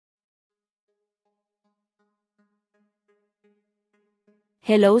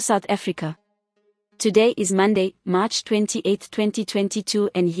Hello South Africa. Today is Monday, March 28,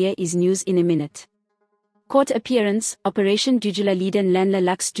 2022 and here is news in a minute. Court appearance, Operation Dudula leader Nhlanhla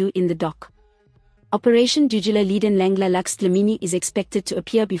Lux Dlamini in the dock. Operation Dudula leader Nhlangla Lux Dlamini is expected to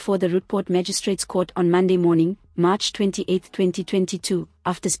appear before the Roodepoort Magistrate's Court on Monday morning, March 28, 2022,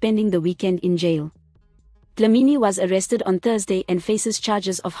 after spending the weekend in jail. Dlamini was arrested on Thursday and faces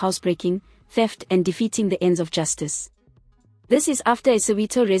charges of housebreaking, theft and defeating the ends of justice. This is after a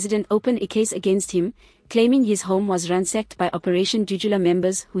Soweto resident opened a case against him, claiming his home was ransacked by Operation Dudula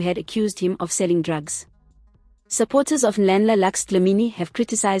members who had accused him of selling drugs. Supporters of Nhlanhla Lux Dlamini have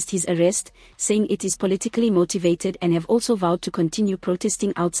criticized his arrest, saying it is politically motivated and have also vowed to continue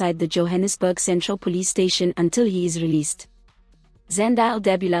protesting outside the Johannesburg Central Police Station until he is released. Nhlangla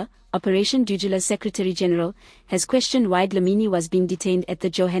Dula, Operation Dudula Secretary General, has questioned why Dlamini was being detained at the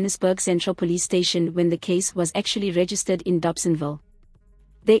Johannesburg Central Police Station when the case was actually registered in Dobsonville.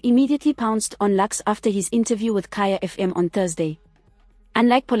 They immediately pounced on Lux after his interview with Kaya FM on Thursday.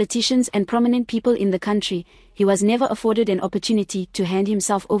 Unlike politicians and prominent people in the country, he was never afforded an opportunity to hand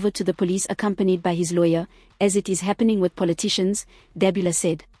himself over to the police accompanied by his lawyer, as it is happening with politicians, Dula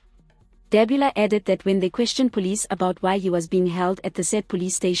said. Dula added that when they questioned police about why he was being held at the said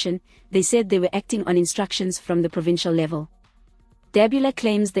police station, they said they were acting on instructions from the provincial level. Dula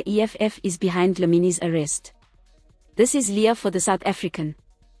claims the EFF is behind Dlamini's arrest. This is Leah for the South African.